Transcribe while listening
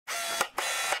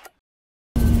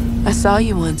I saw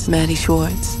you once, Maddie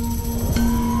Schwartz.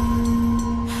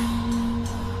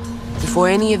 Before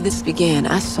any of this began,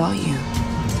 I saw you.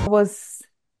 I was,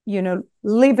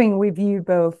 living with you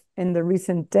both in the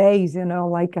recent days,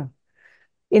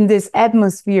 in this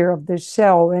atmosphere of the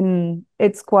show, and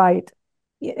it's quite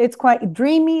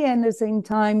dreamy, and at the same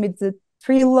time, it's a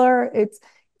thriller. It's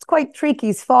quite tricky,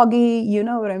 it's foggy. You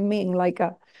know what I mean?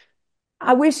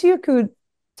 I wish you could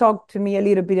talk to me a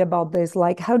little bit about this.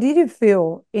 Like, how did you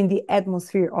feel in the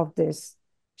atmosphere of this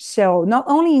show? Not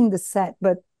only in the set,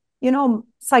 but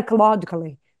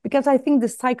psychologically, because I think the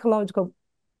psychological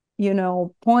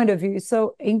point of view is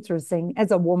so interesting as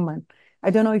a woman.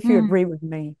 I don't know if you Hmm. agree with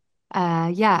me.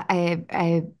 Yeah,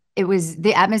 it was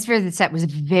the atmosphere of the set was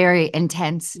very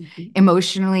intense, Mhm.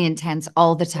 emotionally intense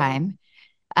all the time.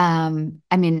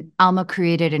 I mean, Alma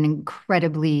created an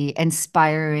incredibly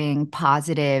inspiring,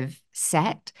 positive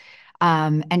set.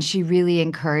 And she really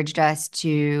encouraged us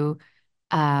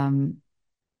um,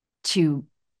 to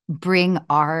bring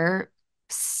our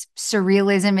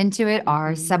surrealism into it,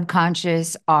 our Mhm.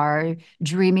 subconscious, our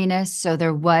dreaminess. So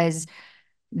there was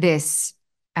this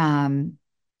um,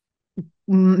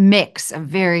 mix of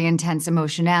very intense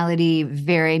emotionality,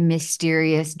 very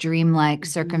mysterious, dreamlike Mhm.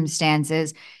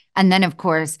 circumstances, and then, of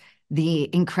course, the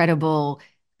incredible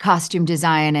costume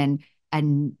design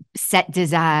and set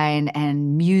design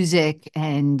and music,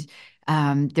 and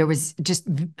there was just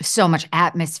so much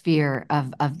atmosphere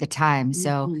of the time.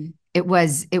 So Mhm. it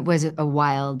was a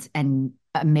wild and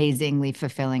amazingly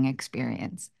fulfilling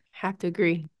experience. Have to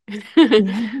agree.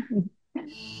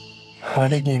 How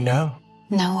did you know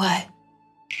Know what?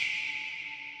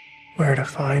 where to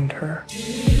find her?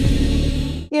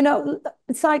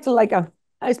 Besides,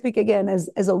 I speak again as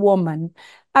a woman.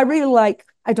 I don't like,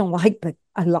 but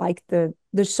I like the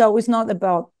show is not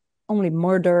about only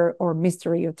murder or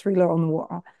mystery or thriller or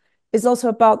war. It's also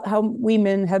about how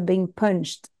women have been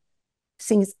punished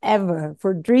since ever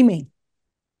for dreaming.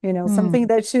 Something Mm.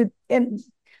 that should, and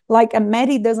like a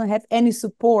Maddie doesn't have any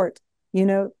support, you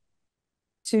know,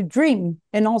 to dream.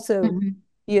 And also,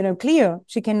 Mhm. Cleo,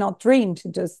 she cannot dream to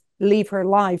just live her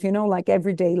life, like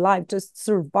everyday life, just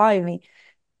surviving.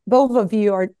 Both of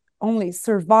you are only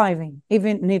surviving,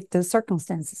 even if the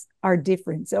circumstances are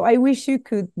different. So I wish you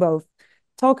could both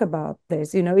talk about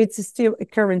this. It's still a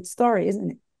current story,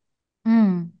 isn't it?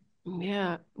 Mm.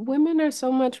 Yeah, women are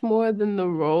so much more than the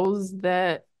roles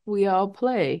that we all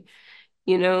play.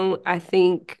 I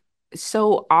think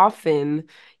so often,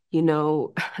 you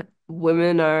know,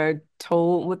 women are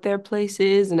told what their place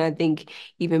is, and I think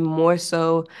even more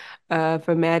so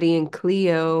for Maddie and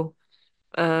Cleo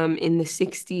in the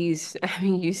 60s. I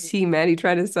mean, you see Maddie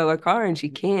try to sell a car and she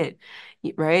can't,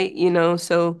 right?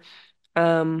 So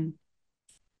um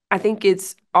I think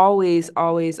it's always,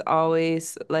 always,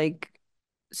 always like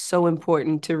so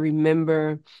important to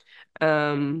remember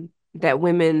that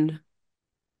women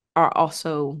are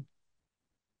also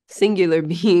singular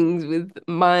beings with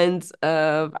minds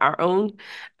of our own,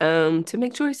 to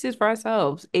make choices for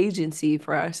ourselves, agency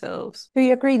for ourselves. Do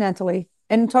you agree, Natalie?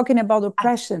 And talking about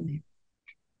oppression.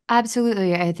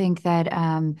 Absolutely. Absolutely. I think that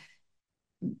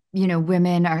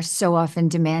women are so often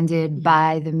demanded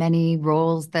by the many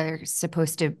roles they're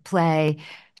supposed to play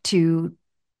to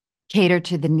cater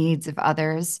to the needs of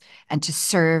others and to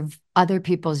serve other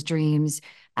people's dreams.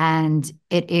 And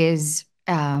it is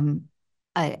an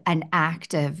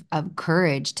act of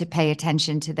courage to pay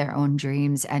attention to their own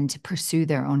dreams and to pursue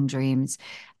their own dreams.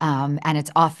 And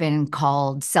it's often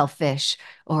called selfish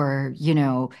or,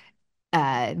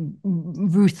 uh,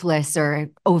 ruthless or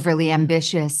overly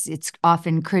ambitious. It's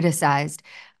often criticized.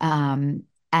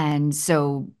 And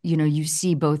so, you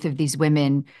see both of these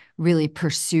women really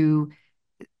pursue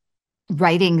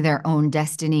writing their own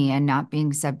destiny and not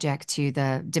being subject to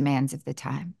the demands of the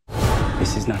time.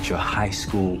 This is not your high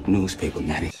school newspaper,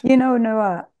 Maddie.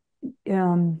 Noah,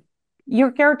 um,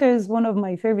 your character is one of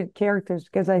my favorite characters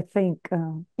because I think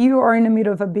you are in the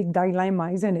middle of a big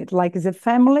dilemma, isn't it? Like it's a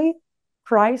family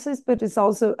crisis, but there's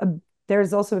also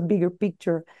a bigger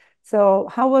picture. So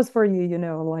how was for you,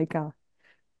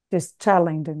 this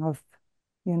challenging of,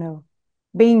 you know,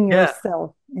 being Yeah,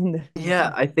 yourself in the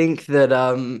yeah. I think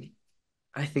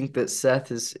that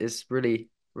Seth is really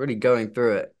going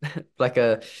through it. Like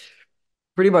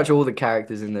pretty much all the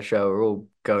characters in the show are all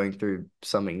going through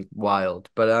something wild.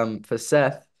 But for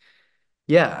Seth,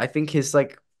 yeah, I think his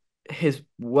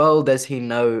world as he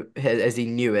knew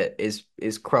it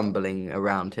is crumbling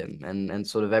around him, and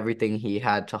sort of everything he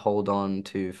had to hold on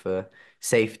to for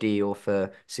safety or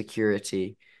for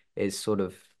security is sort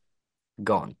of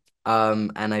gone.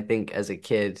 And I think as a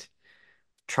kid,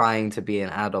 trying to be an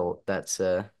adult, that's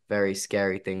a very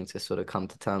scary thing to sort of come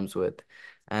to terms with.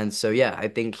 And so, yeah, I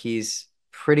think he's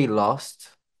pretty lost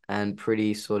and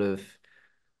pretty sort of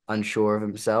unsure of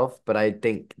himself. But I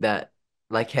think that,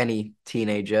 like any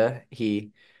teenager,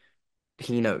 he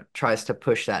tries to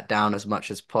push that down as much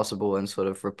as possible and sort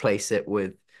of replace it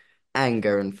with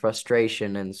anger and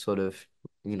frustration and sort of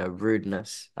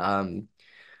rudeness.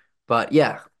 But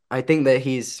yeah, I think that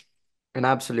he's an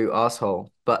absolute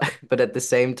asshole, but but at the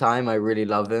same time I really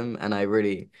love him and I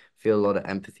really feel a lot of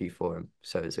empathy for him,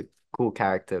 so it's a cool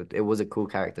character. It was a cool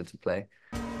character to play.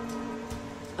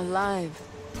 Alive,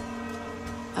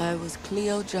 I was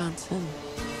Cleo Johnson,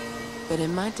 but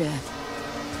in my death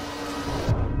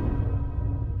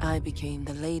I became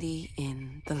the lady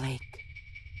in the lake.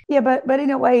 Yeah, but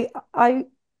in a way, I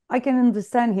can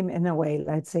understand him in a way,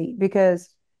 let's say,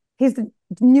 because he's the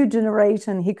new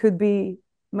generation. He could be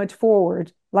much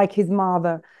forward, like his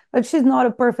mother, but she's not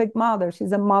a perfect mother.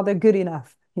 She's a mother good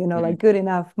enough, like good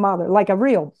enough mother, like a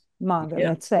real mother, Yeah.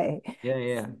 let's say.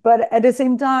 Yeah. But at the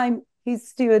same time, he's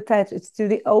still attached to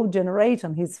the old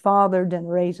generation, his father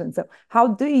generation. So how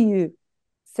do you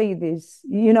see this?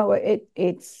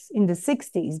 It's in the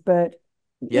 60s, but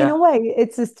in a Yeah. way,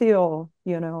 it's still,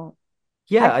 Yeah,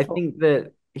 actual.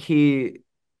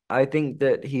 I think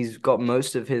that he's got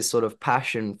most of his sort of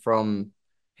passion from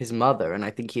his mother, and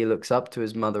I think he looks up to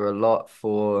his mother a lot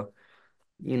for,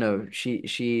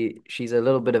 she's a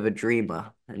little bit of a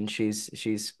dreamer, and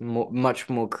she's much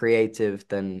more creative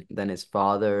than his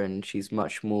father, and she's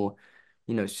much more,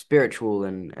 spiritual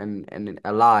and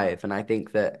alive. And I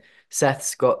think that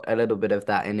Seth's got a little bit of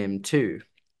that in him too,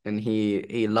 and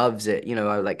he loves it.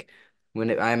 Like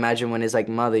I imagine when his like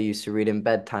mother used to read him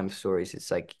bedtime stories,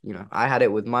 it's like, I had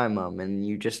it with my mum, and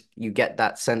you get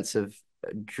that sense of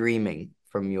dreaming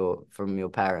from your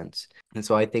parents. And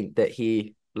so I think that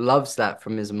he loves that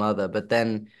from his mother, but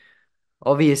then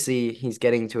obviously he's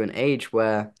getting to an age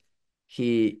where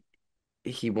he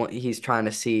he's trying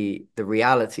to see the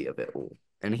reality of it all,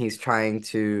 and he's trying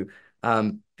to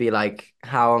be like,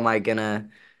 how am I gonna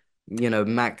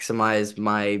maximize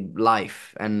my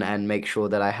life and make sure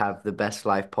that I have the best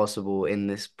life possible in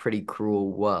this pretty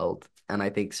cruel world. And I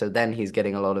think so then he's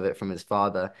getting a lot of it from his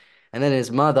father. And then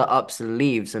his mother ups and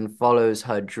leaves and follows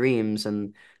her dreams,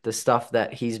 and the stuff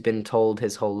that he's been told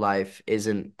his whole life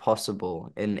isn't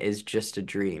possible and is just a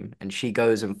dream. And she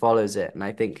goes and follows it. And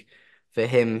I think for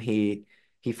him, he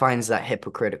finds that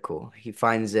hypocritical. He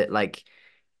finds it like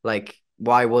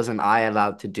why wasn't I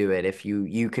allowed to do it if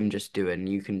you can just do it and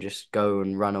you can just go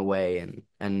and run away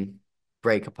and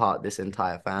break apart this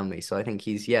entire family. So I think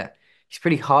he's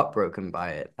pretty heartbroken by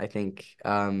it, I think.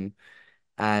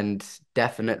 And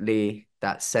definitely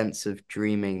that sense of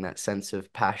dreaming, that sense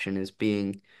of passion is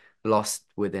being lost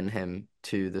within him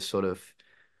to the sort of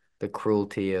the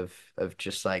cruelty of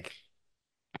just like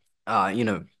uh you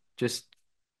know just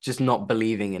just not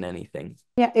believing in anything.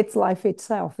 Yeah, it's life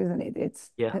itself, isn't it? It's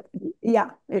Yeah,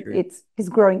 yeah, true. it's he's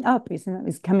growing up, isn't it?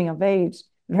 He's coming of age,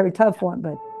 very tough one,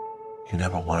 but You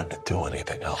never wanted to do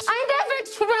anything else. I never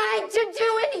tried to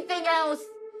do anything else.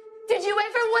 Did you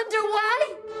ever wonder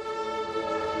why?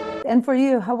 and for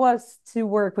you, how was to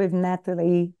work with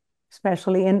Natalie,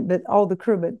 especially and but all the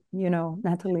crew, but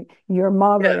Natalie, your Yeah.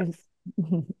 mother is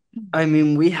I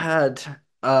mean, we had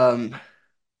an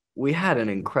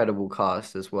incredible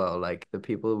cast as well. Like the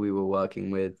people we were working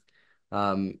with,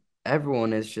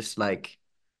 everyone is just like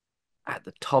at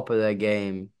the top of their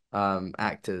game,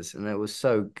 actors, and it was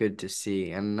so good to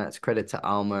see. And that's credit to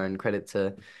Alma and credit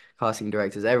to casting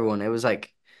directors, everyone. It was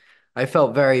like I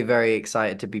felt very, very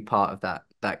excited to be part of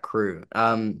that crew.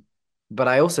 But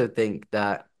I also think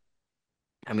that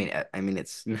I mean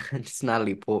it's it's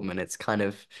Natalie Portman. It's kind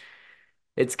of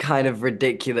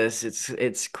ridiculous.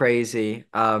 It's crazy.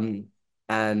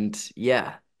 And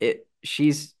yeah,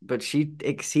 but she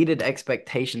exceeded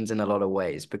expectations in a lot of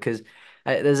ways because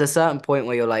there's a certain point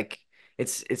where you're like,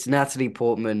 it's Natalie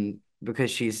Portman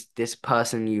because she's this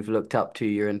person you've looked up to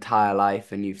your entire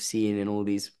life and you've seen in all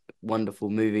these wonderful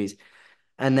movies,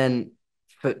 and then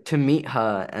to meet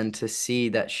her and to see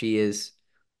that she is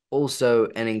also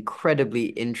an incredibly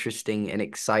interesting and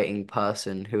exciting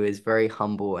person who is very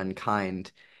humble and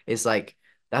kind is like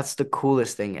that's the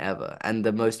coolest thing ever and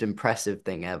the most impressive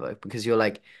thing ever because you're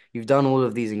like you've done all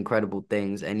of these incredible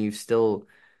things and you still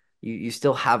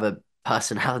have a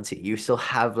personality. You still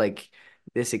have like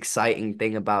this exciting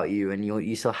thing about you and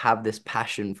you still have this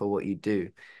passion for what you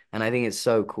do. And I think it's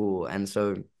so cool. And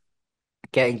so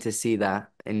getting to see that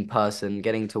in person,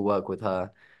 getting to work with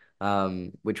her,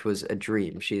 which was a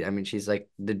dream. I mean, she's like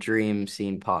the dream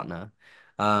scene partner.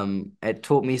 It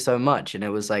taught me so much, and it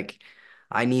was like,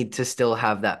 I need to still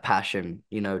have that passion,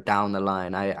 you know, down the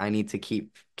line. I need to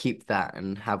keep that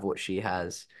and have what she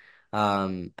has.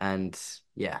 And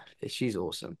yeah, she's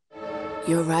awesome.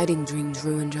 Your writing dreams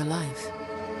ruined your life.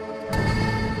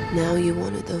 Now you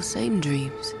wanted those same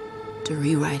dreams to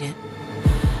rewrite it.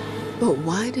 But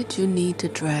why did you need to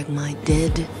drag my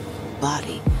dead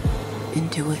body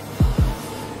into it?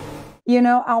 You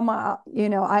know, Alma, you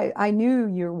know, I knew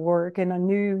your work, and I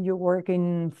knew your work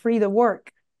in Free the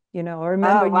Work. You know, I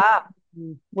remember Oh, wow.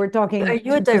 we're talking Are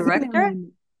you a to Brazilian director?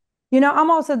 women. You know, I'm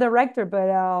also a director, but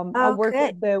I work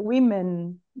Okay. with the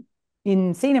women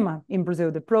in cinema in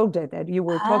Brazil, the project that you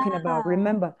were talking about. Ah,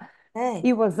 Remember, hey.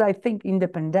 it was, I think, in the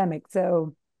pandemic.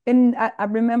 So, and I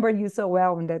remember you so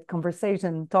well in that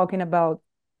conversation talking about,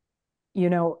 you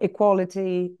know,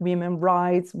 equality, women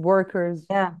rights, workers,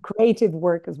 Yeah. creative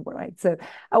workers, right? So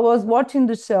I was watching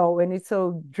the show, and it's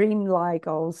so dreamlike,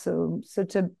 also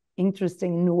such a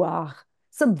interesting noir,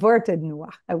 subverted noir,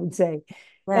 I would say.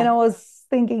 And I Yeah. was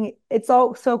thinking it's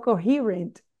all so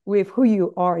coherent with who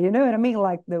you are, you know what I mean?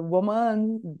 Like the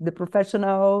woman, the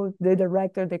professional, the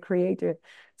director, the creator.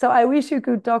 So I wish you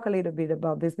could talk a little bit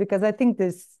about this, because I think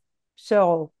this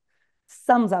show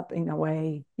sums up in a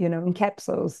way, you know,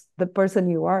 encapsulates the person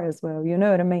you are as well. You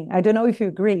know what I mean? I don't know if you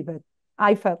agree, but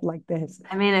I felt like this.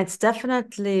 I mean, it's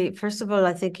definitely, first of all,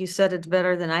 I think you said it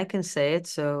better than I can say it.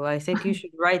 So I think you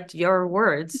should write your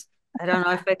words. I don't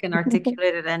know if I can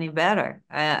articulate it any better.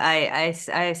 I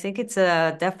think it's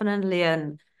definitely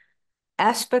an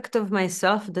aspect of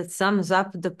myself that sums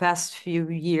up the past few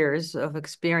years of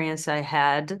experience I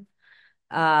had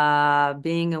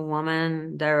being a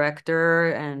woman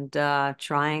director and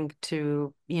trying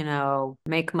to, you know,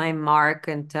 make my mark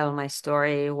and tell my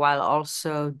story while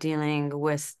also dealing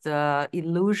with the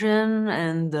illusion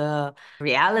and the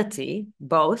reality,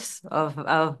 both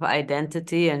of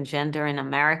identity and gender in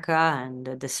America, and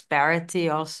the disparity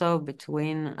also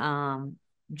between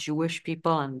Jewish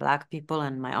people and Black people,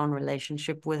 and my own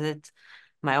relationship with it,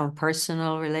 my own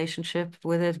personal relationship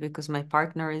with it, because my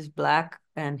partner is Black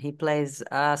and he plays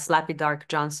Slappy Dark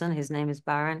Johnson. His name is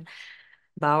Baron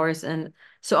Bowers. And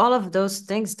so all of those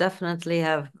things definitely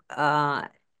have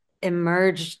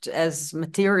emerged as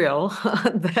material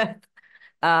that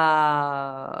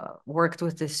worked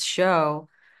with this show.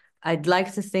 I'd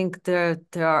like to think there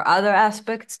are other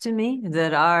aspects to me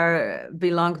that are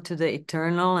belong to the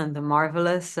eternal and the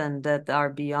marvelous, and that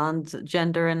are beyond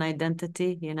gender and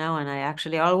identity, you know, and I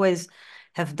actually always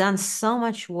have done so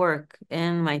much work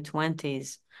in my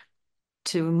 20s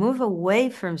to move away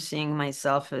from seeing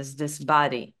myself as this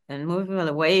body and moving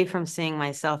away from seeing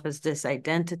myself as this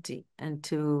identity, and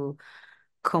to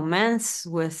commence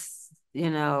with,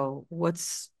 you know,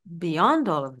 what's beyond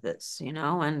all of this, you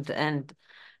know, and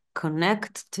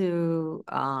connect to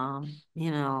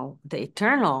you know, the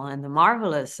eternal and the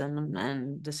marvelous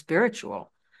and the spiritual.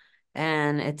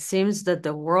 And it seems that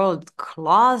the world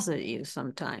claws at you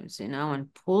sometimes, you know,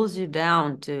 and pulls you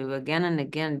down to again and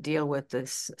again deal with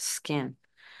this skin.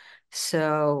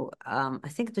 So I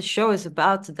think the show is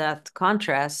about that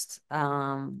contrast.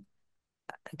 Again,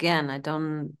 I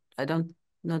don't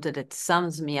know that it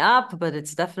sums me up, but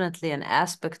it's definitely an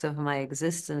aspect of my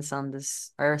existence on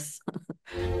this earth.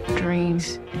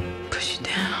 Dreams push you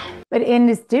down. But and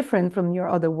it's different from your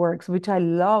other works, which I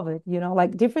love it, you know,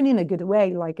 like different in a good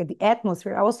way, like the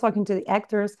atmosphere. I was talking to the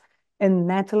actors and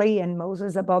Natalie and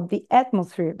Moses about the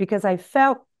atmosphere, because I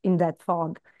felt in that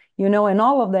fog, you know, and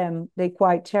all of them, they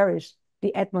quite cherish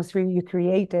the atmosphere you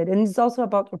created. And it's also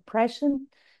about oppression.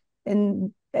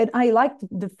 And I liked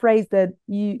the phrase that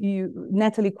you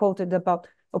Natalie quoted about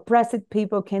oppressed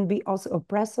people can be also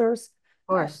oppressors.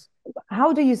 Of course.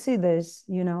 How do you see this,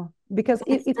 you know? Because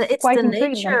it's It's quite the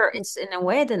intriguing. nature, it's in a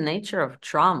way the nature of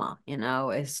trauma, you know,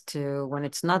 is to, when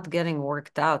it's not getting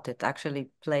worked out, it actually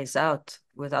plays out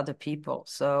with other people.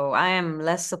 So I am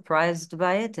less surprised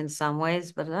by it in some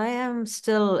ways, but I am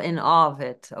still in awe of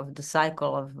it, of the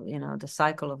cycle of, you know, the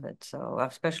cycle of it. So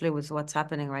especially with what's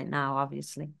happening right now,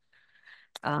 obviously.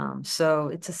 So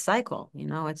it's a cycle, you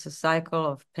know, it's a cycle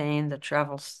of pain that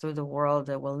travels through the world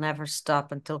that will never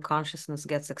stop until consciousness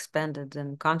gets expanded.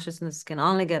 And consciousness can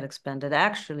only get expanded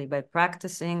actually by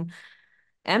practicing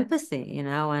empathy, you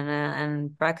know,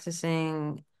 and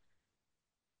practicing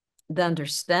the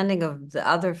understanding of the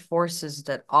other forces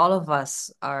that all of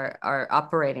us are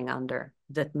operating under,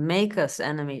 that makes us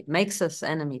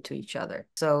enemy to each other.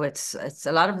 So it's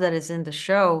a lot of that is in the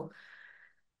show.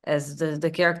 As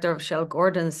the character of Shell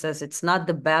Gordon says, it's not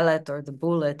the ballot or the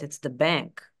bullet, it's the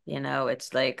bank. You know,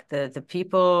 it's like the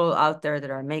people out there that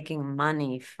are making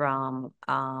money from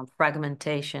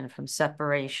fragmentation, from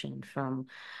separation, from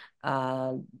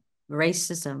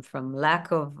racism, from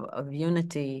lack of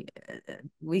unity.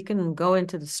 We can go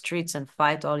into the streets and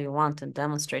fight all you want and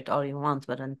demonstrate all you want,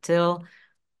 but until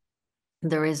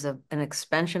there is an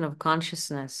expansion of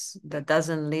consciousness that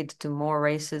doesn't lead to more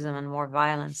racism and more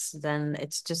violence, then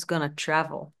it's just gonna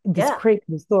travel. This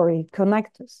creative story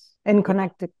connect us and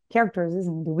connect the characters,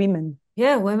 isn't it? The women.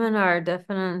 Yeah, women are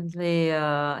definitely,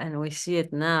 and we see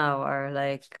it now, are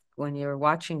like, when you're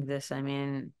watching this, I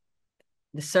mean,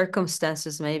 the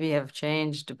circumstances maybe have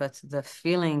changed, but the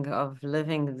feeling of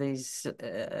living these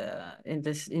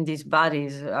in these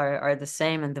bodies are the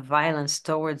same, and the violence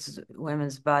towards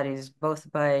women's bodies, both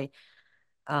by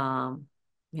you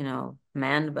know,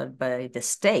 man, but by the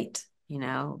state, you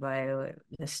know, by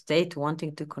the state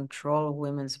wanting to control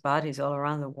women's bodies all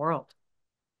around the world,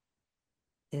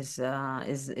 is not,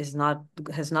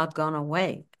 has not gone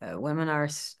away. Women are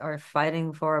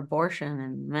fighting for abortion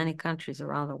in many countries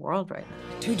around the world right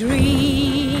now. To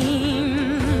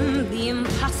dream the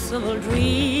impossible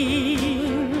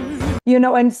dream. You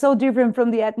know, and so different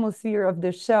from the atmosphere of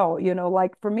the show, you know,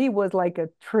 like for me it was like a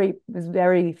trip. It was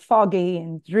very foggy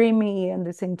and dreamy, and at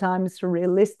the same time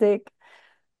surrealistic,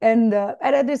 and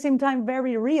at the same time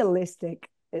very realistic.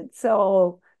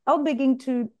 So I'll begin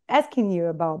to asking you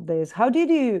about this. How did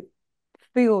you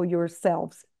feel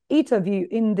yourselves, each of you,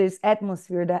 in this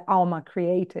atmosphere that Alma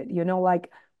created? You know,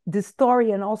 like the story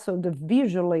and also the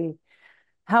visually,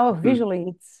 how visually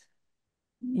it's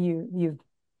you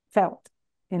felt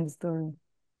in the story.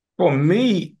 For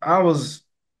me, I was,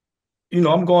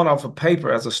 I'm going off of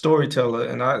paper as a storyteller,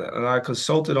 and I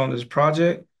consulted on this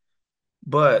project,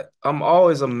 but I'm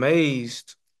always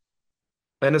amazed,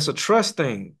 and it's a trust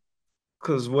thing,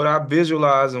 because what I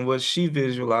visualize and what she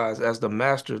visualized as the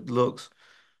master looks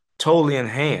totally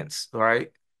enhanced,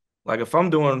 right? Like if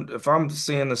I'm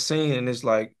seeing the scene and it's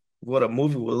like what a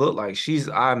movie would look like, she's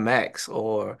IMAX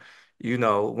or,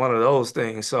 one of those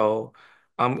things. So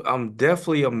I'm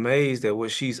definitely amazed at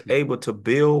what she's able to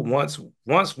build once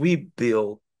we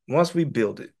build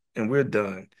it and we're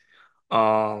done.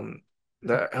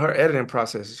 That her editing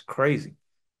process is crazy.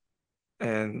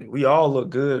 And we all look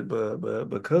good, but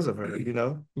because of her.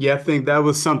 Yeah, I think that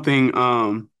was something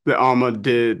that Alma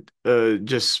did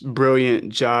just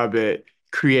brilliant job at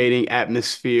creating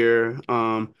atmosphere.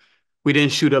 We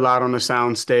didn't shoot a lot on the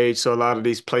sound stage, so a lot of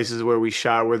these places where we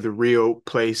shot were the real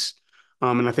place.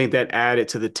 And I think that added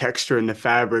to the texture and the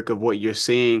fabric of what you're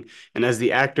seeing. And as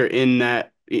the actor in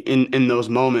those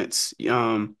moments, you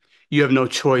have no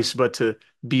choice but to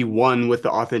be one with the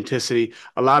authenticity.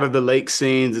 A lot of the lake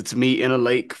scenes, it's me in a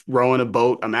lake rowing a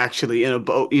boat. I'm actually in a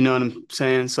boat, you know what I'm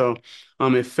saying? So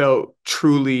it felt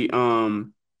truly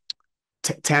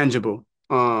tangible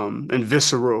and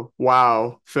visceral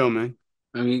while filming.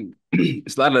 I mean,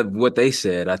 it's a lot of what they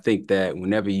said. I think that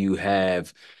whenever you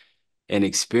have an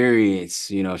experience,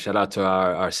 shout out to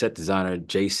our set designer,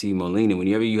 JC Molina,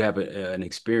 whenever you have an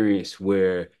experience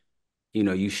where,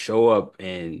 you show up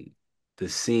and the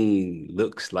scene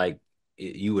looks like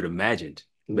you would imagined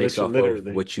based off of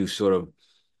what you sort of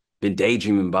been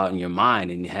daydreaming about in your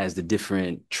mind, and it has the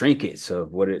different trinkets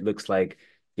of what it looks like,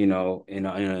 in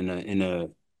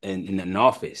an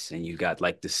office, and you got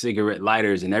like the cigarette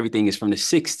lighters and everything is from the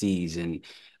 60s, and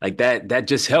like that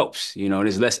just helps.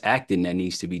 There's less acting that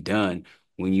needs to be done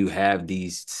when you have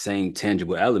these same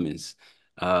tangible elements.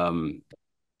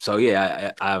 So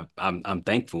yeah, I'm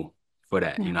thankful for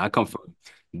that. I come from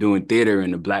doing theater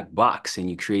in the black box, and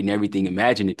you creating everything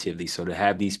imaginatively. So to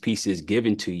have these pieces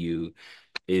given to you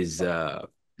is a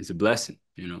blessing,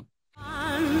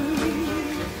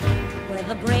 Where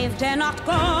the brave dare not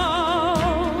go.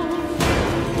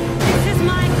 This is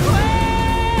my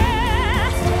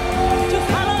quest to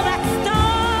follow that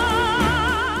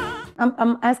star.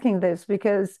 I'm asking this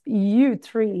because you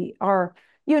three are,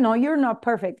 you're not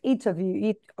perfect, each of you,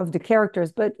 each of the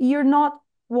characters, but you're not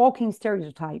walking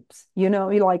stereotypes.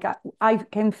 You're like, I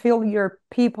can feel your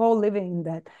people living in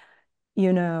that,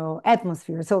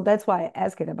 atmosphere. So that's why I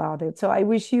asked it about it. So I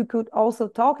wish you could also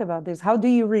talk about this. How do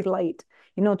you relate,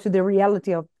 to the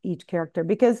reality of each character?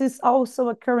 Because it's also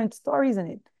a current story, isn't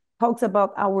it? Talks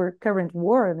about our current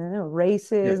world,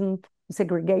 racism,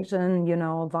 segregation,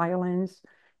 violence,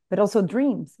 but also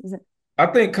dreams, isn't it? I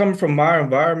think coming from my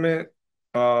environment,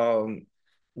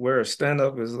 where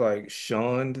stand-up is like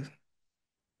shunned,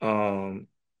 and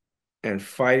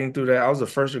fighting through that. I was the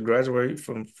first to graduate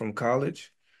from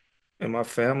college in my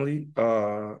family,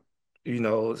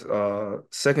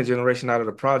 second generation out of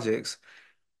the projects,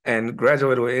 and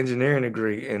graduated with an engineering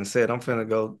degree and said, I'm finna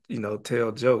go,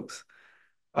 tell jokes.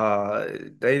 They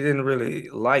didn't really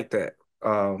like that.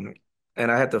 And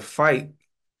I had to fight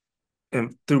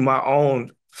and through my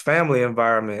own family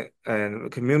environment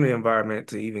and community environment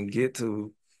to even get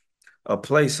to a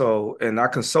place. So, and I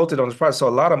consulted on this project. So a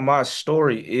lot of my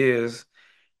story is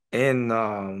in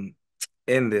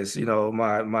in this. You know,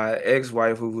 my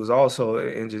ex-wife, who was also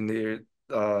an engineer,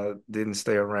 didn't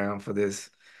stay around for this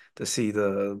to see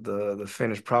the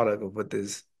finished product of what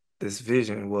this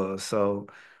vision was. So,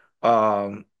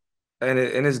 um, and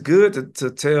it's good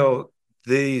to tell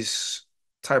these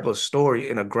type of story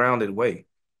in a grounded way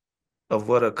of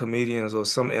what a comedian's or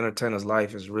some entertainer's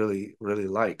life is really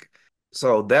like.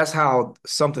 So that's how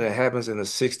something that happens in the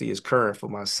 60s is current for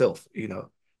myself, you know.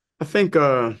 I think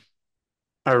I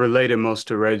related most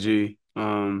to Reggie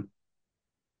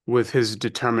with his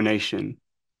determination.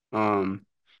 Um,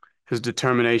 his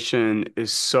determination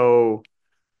is so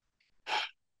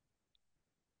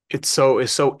it's so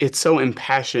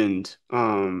impassioned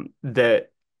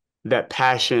that that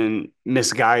passion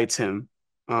misguides him.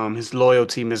 His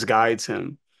loyalty misguides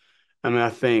him. I mean, I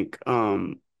think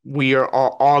we are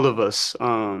all of us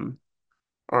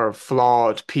are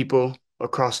flawed people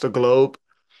across the globe.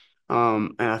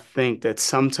 And I think that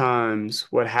sometimes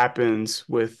what happens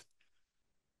with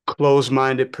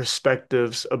closed-minded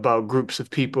perspectives about groups of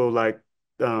people like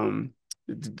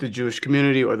the Jewish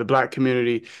community or the Black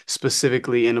community,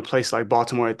 specifically in a place like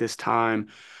Baltimore at this time,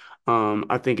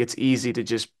 I think it's easy to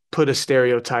just put a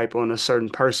stereotype on a certain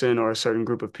person or a certain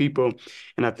group of people.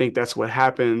 And I think that's what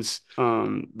happens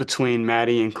between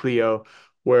Maddie and Cleo,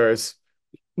 whereas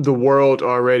the world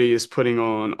already is putting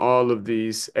on all of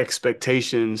these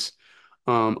expectations,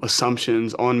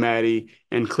 assumptions on Maddie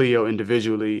and Cleo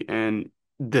individually. And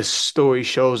this story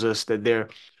shows us that they're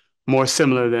more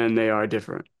similar than they are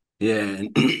different. Yeah,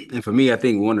 and, and for me, I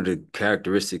think one of the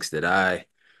characteristics that I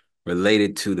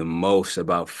related to the most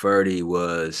about Ferdy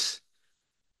was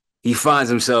he finds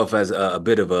himself as a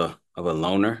bit of a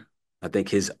loner. I think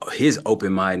his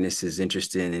open-mindedness is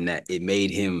interesting in that it made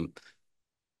him,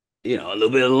 a little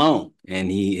bit alone.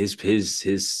 And his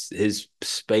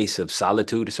space of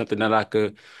solitude is something that I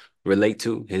could relate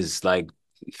to. His like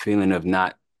feeling of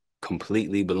not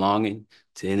completely belonging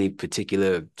to any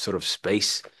particular sort of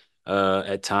space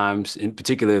at times, in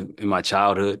particular in my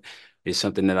childhood, is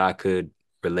something that I could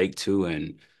relate to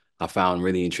and I found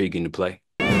really intriguing to play.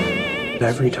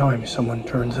 Every time someone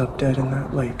turns up dead in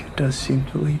that lake, it does seem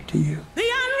to lead to you.